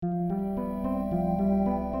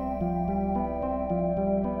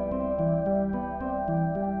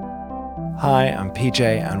Hi, I'm PJ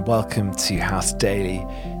and welcome to House Daily.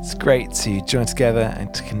 It's great to join together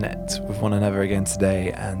and to connect with one another again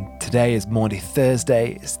today. And today is Maundy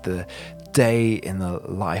Thursday. It's the day in the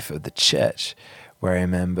life of the church where I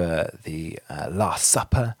remember the Last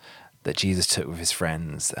Supper that Jesus took with his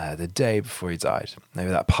friends the day before he died. They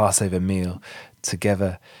were that Passover meal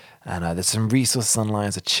together. And there's some resources online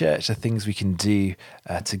as a church, the things we can do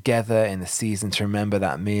together in the season to remember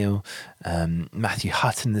that meal. Matthew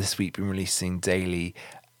Hutton this week been releasing daily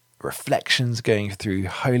reflections going through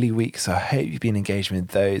Holy Week. So I hope you've been engaging with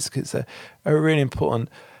those because it's a really important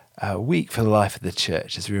week for the life of the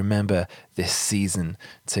church as we remember this season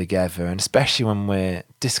together. And especially when we're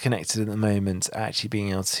disconnected at the moment, actually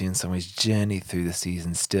being able to in some ways journey through the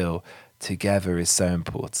season still together is so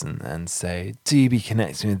important. And so do be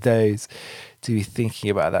connecting with those, do be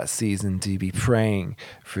thinking about that season, do be praying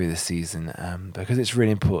through the season because it's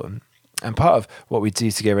really important. And part of what we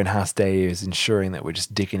do together in House Daily is ensuring that we're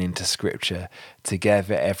just digging into scripture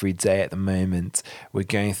together every day at the moment. We're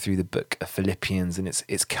going through the book of Philippians and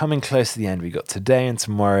it's coming close to the end. We've got today and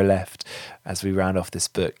tomorrow left as we round off this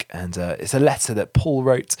book. And it's a letter that Paul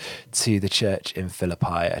wrote to the church in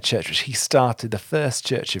Philippi, a church which he started, the first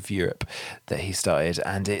church of Europe that he started.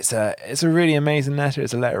 And it's a really amazing letter.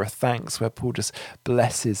 It's a letter of thanks where Paul just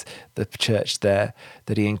blesses the church there,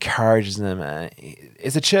 that he encourages them.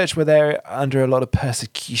 It's a church where they're under a lot of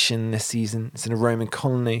persecution this season. It's in a Roman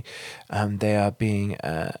colony. They are being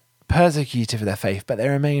persecuted for their faith, but they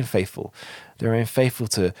remain faithful. They remain faithful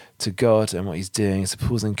to God and what he's doing. So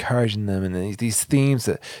Paul's encouraging them, and these themes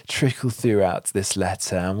that trickle throughout this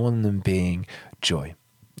letter, and one of them being joy,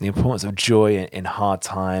 the importance of joy in hard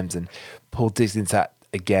times. And Paul digs into that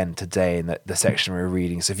again today in the section we're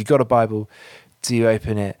reading. So if you've got a Bible, do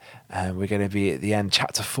open it. We're going to be at the end,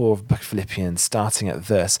 chapter 4 of the book of Philippians, starting at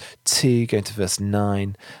verse 2, going to verse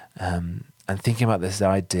 9, and thinking about this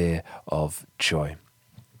idea of joy.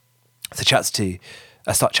 So chapter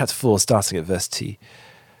 4, starting at verse 2.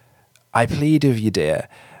 I plead with you, dear,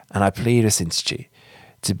 and I plead with Syntyche,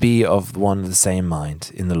 to be of one of the same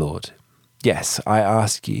mind in the Lord. Yes, I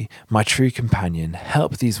ask you, my true companion,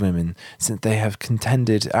 help these women, since they have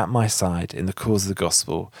contended at my side in the cause of the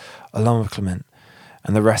gospel, along with Clement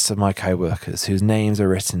and the rest of my co-workers, whose names are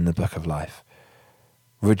written in the book of life.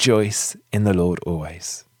 Rejoice in the Lord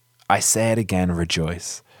always. I say it again,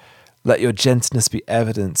 rejoice. Let your gentleness be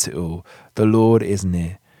evident to all. The Lord is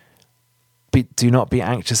near. Do not be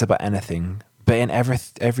anxious about anything, but in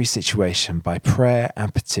every situation, by prayer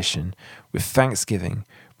and petition, with thanksgiving,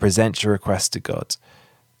 present your requests to God.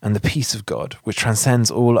 And the peace of God, which transcends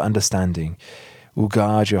all understanding, will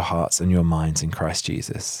guard your hearts and your minds in Christ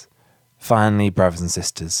Jesus. Finally, brothers and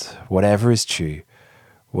sisters, whatever is true,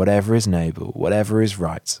 whatever is noble, whatever is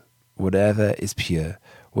right, whatever is pure,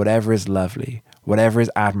 whatever is lovely, whatever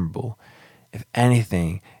is admirable, if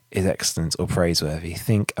anything is excellent or praiseworthy,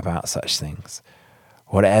 think about such things.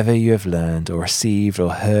 Whatever you have learned or received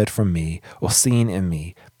or heard from me or seen in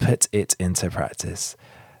me, put it into practice,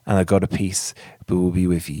 and the God of peace will be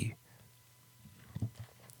with you.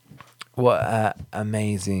 What an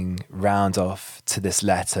amazing round off to this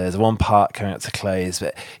letter. There's one part coming up to close,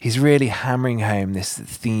 but he's really hammering home this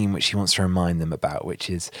theme which he wants to remind them about, which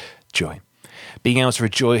is joy. Being able to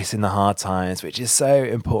rejoice in the hard times, which is so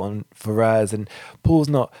important for us. And Paul's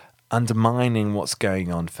not undermining what's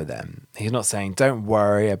going on for them. He's not saying, don't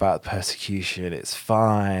worry about persecution, it's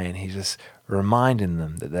fine. He's just reminding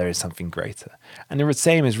them that there is something greater. And the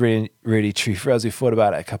same is really, really true for us. We thought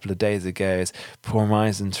about it a couple of days ago as Paul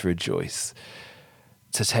reminds them to rejoice,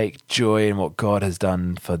 to take joy in what God has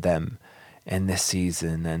done for them in this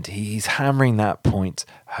season. And he's hammering that point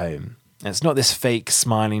home. And it's not this fake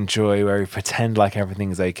smiling joy where we pretend like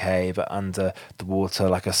everything's okay, but under the water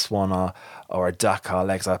like a swan or a duck, our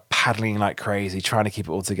legs are paddling like crazy, trying to keep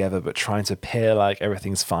it all together, but trying to appear like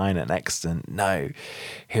everything's fine and excellent. No,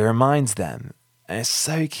 he reminds them, and it's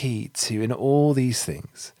so key to, in all these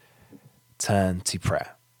things, turn to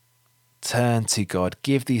prayer. Turn to God.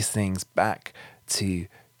 Give these things back to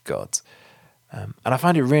God. And I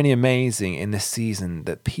find it really amazing in this season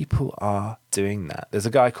that people are doing that. There's a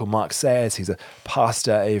guy called Mark Sayers. He's a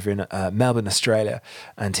pastor over in Melbourne, Australia.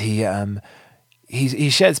 And he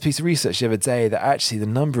shared this piece of research the other day that actually the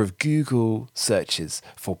number of Google searches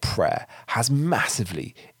for prayer has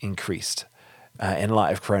massively increased in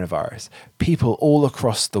light of coronavirus. People all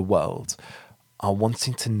across the world are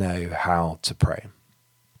wanting to know how to pray.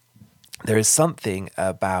 There is something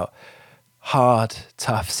about hard,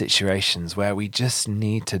 tough situations where we just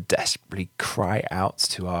need to desperately cry out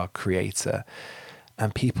to our Creator.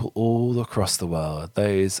 And people all across the world,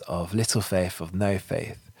 those of little faith, of no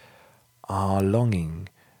faith, are longing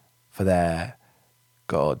for their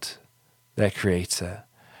God, their Creator.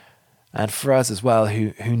 And for us as well,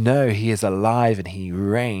 who know He is alive and He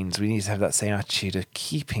reigns, we need to have that same attitude of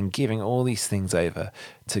giving all these things over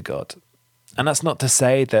to God. And that's not to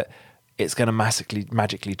say that it's going to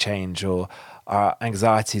magically change or our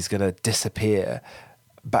anxiety is going to disappear.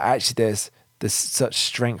 But actually there's such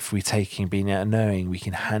strength we take in being able to knowing we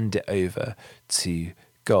can hand it over to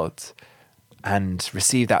God and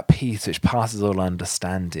receive that peace which passes all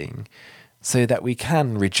understanding, so that we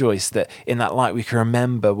can rejoice that in that light we can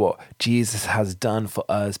remember what Jesus has done for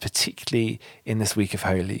us, particularly in this week of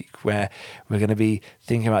Holy Week, where we're going to be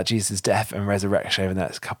thinking about Jesus' death and resurrection over the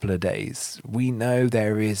next couple of days. We know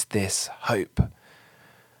there is this hope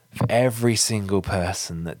for every single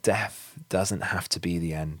person that death doesn't have to be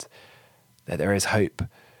the end, that there is hope,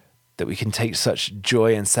 that we can take such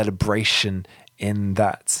joy and celebration in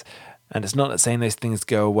that. And it's not that saying those things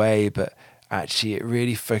go away, but actually it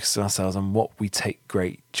really focuses ourselves on what we take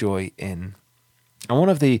great joy in. And one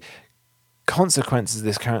of the consequences of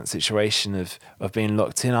this current situation of being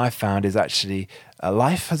locked in, I found, is actually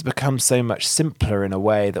life has become so much simpler in a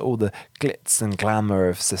way that all the glitz and glamour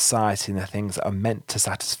of society and the things that are meant to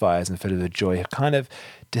satisfy us and fill us with joy have kind of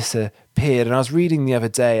disappeared. And I was reading the other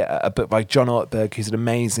day a book by John Ortberg, who's an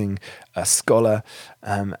amazing scholar,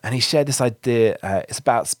 and he shared this idea. It's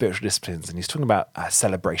about spiritual disciplines, and he's talking about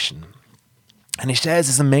celebration. And he shares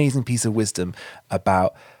this amazing piece of wisdom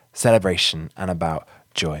about celebration and about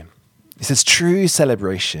joy. He says, true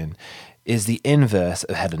celebration is the inverse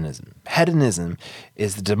of hedonism. Hedonism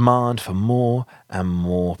is the demand for more and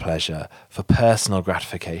more pleasure, for personal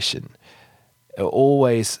gratification. It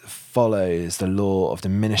always follows the law of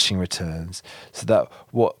diminishing returns, so that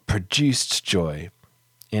what produced joy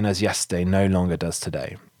in us yesterday no longer does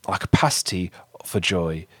today. Our capacity for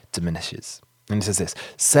joy diminishes. And he says this,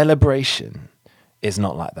 celebration is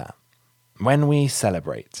not like that. When we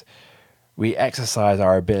celebrate, we exercise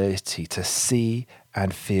our ability to see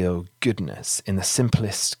and feel goodness in the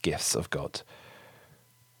simplest gifts of God.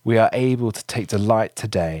 We are able to take delight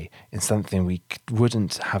today in something we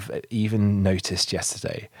wouldn't have even noticed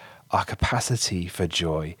yesterday. Our capacity for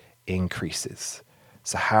joy increases.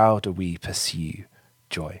 So how do we pursue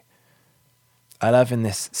joy? I love in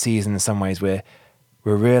this season in some ways we're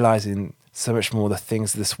realizing so much more the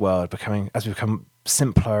things of this world as we become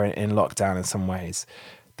simpler in lockdown in some ways.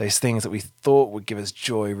 Those things that we thought would give us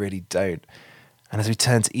joy really don't. And as we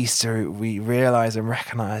turn to Easter, we realize and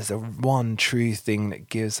recognize the one true thing that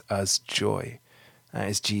gives us joy. That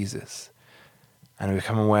is Jesus. And we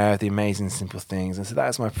become aware of the amazing simple things. And so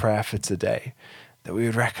that's my prayer for today, that we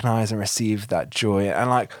would recognize and receive that joy. And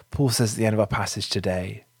like Paul says at the end of our passage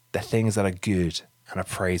today, the things that are good and are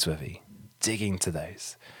praiseworthy, dig into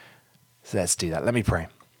those. So let's do that. Let me pray.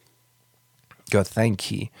 God,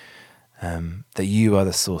 thank you that you are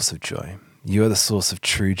the source of joy. You are the source of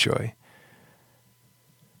true joy.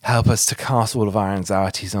 Help us to cast all of our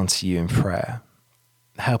anxieties onto you in prayer.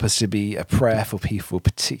 Help us to be a prayerful people,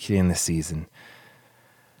 particularly in this season.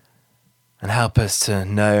 And help us to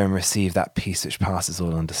know and receive that peace which passes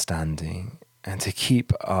all understanding, and to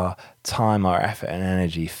keep our time, our effort and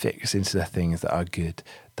energy fixed into the things that are good,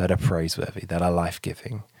 that are praiseworthy, that are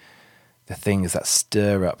life-giving, the things that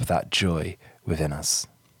stir up that joy within us.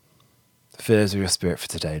 Fill us with your Spirit for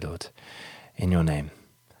today, Lord. In your name,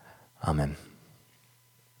 amen.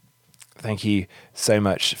 Thank you so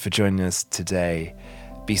much for joining us today.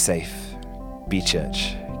 Be safe, be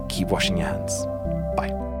church, keep washing your hands.